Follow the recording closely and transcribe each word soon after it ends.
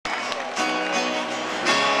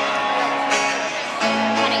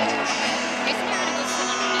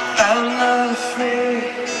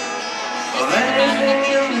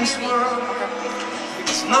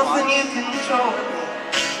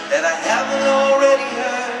that I haven't already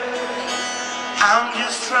heard. I'm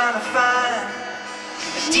just trying to find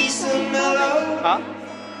a decent mellow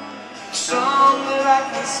song that I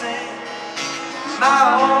can sing my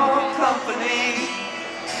own company.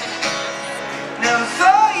 Never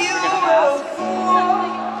thought you were a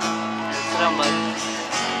fool.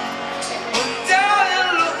 Well, darling,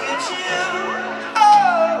 look at you.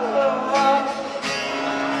 Oh,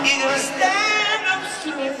 you're gonna stand up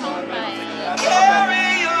straight,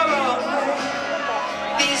 carry your own weight.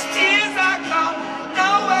 These tears are gone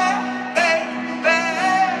nowhere, baby.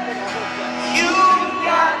 You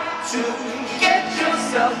got to get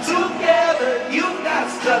yourself together. You got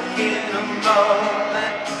stuck in a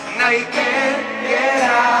moment, now you can't get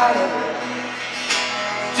out of it.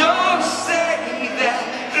 Don't say that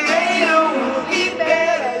later will be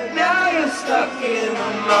better. Now you're stuck in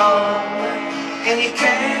a moment and you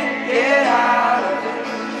can't get out of it.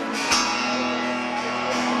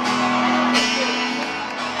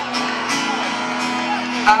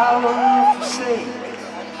 I won't forsake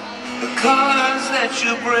the colors that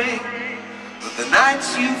you bring, but the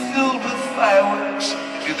nights you filled with fireworks,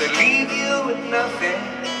 do they leave you with nothing?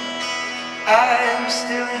 I am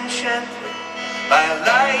still enchanted by a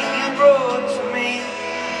light you brought to me.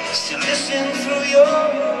 Still listen through your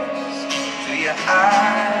ears, through your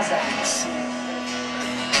eyes I can see.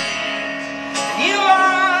 And you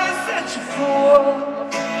are such a fool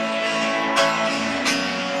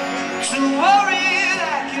to worry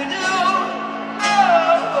like you do.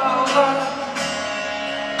 Oh,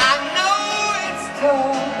 I know it's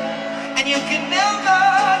tough, and you can never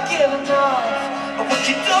get enough of what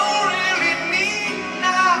you don't really need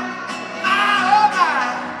now.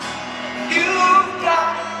 You've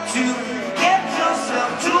got to get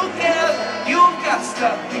yourself together. You've got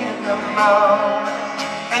stuck in the mud.